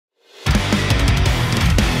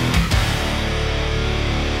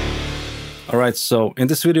Alright, so in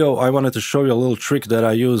this video I wanted to show you a little trick that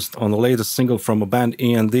I used on the latest single from a band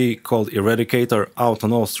E&D called Eradicator, out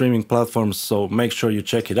on all streaming platforms, so make sure you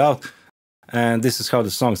check it out. And this is how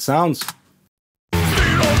the song sounds.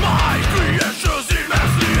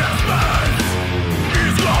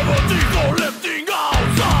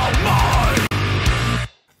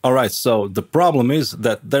 Alright, so the problem is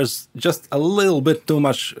that there's just a little bit too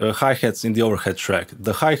much hi-hats in the overhead track.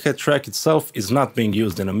 The hi-hat track itself is not being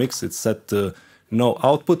used in a mix, it's set to no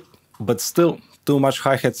output, but still too much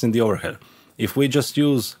hi-hats in the overhead. If we just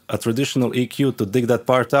use a traditional EQ to dig that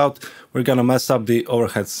part out, we're gonna mess up the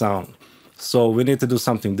overhead sound. So we need to do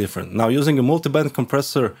something different. Now, using a multi-band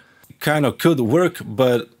compressor kind of could work,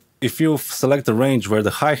 but if you select a range where the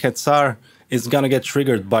hi-hats are, it's gonna get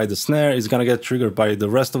triggered by the snare, it's gonna get triggered by the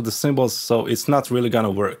rest of the cymbals, so it's not really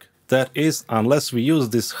gonna work. That is, unless we use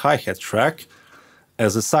this hi-hat track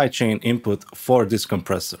as a sidechain input for this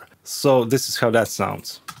compressor. So this is how that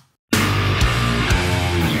sounds.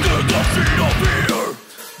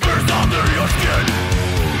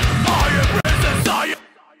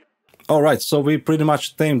 Alright, so we pretty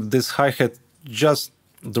much tamed this hi-hat just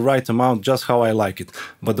the right amount, just how I like it.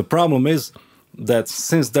 But the problem is that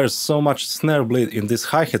since there's so much snare bleed in this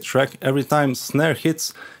hi-hat track, every time snare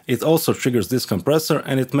hits, it also triggers this compressor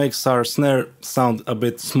and it makes our snare sound a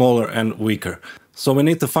bit smaller and weaker. So we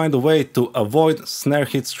need to find a way to avoid snare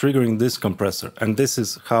hits triggering this compressor, and this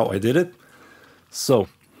is how I did it. So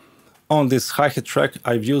on this hi-hat track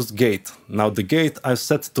I've used gate. Now the gate I've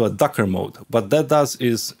set to a ducker mode. What that does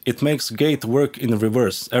is it makes gate work in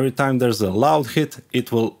reverse. Every time there's a loud hit,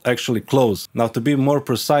 it will actually close. Now, to be more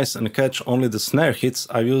precise and catch only the snare hits,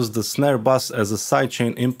 I use the snare bus as a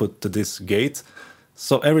sidechain input to this gate.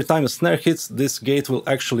 So every time a snare hits, this gate will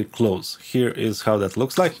actually close. Here is how that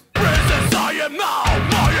looks like.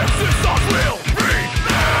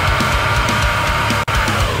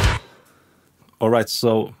 Alright,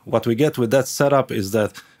 so what we get with that setup is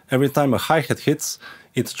that every time a hi-hat hits,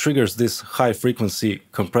 it triggers this high frequency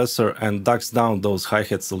compressor and ducks down those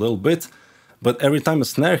hi-hats a little bit. But every time a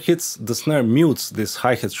snare hits, the snare mutes this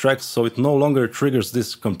hi-hat track, so it no longer triggers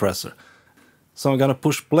this compressor. So I'm gonna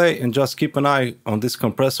push play and just keep an eye on this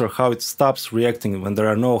compressor, how it stops reacting when there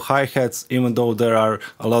are no hi-hats, even though there are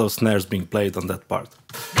a lot of snares being played on that part.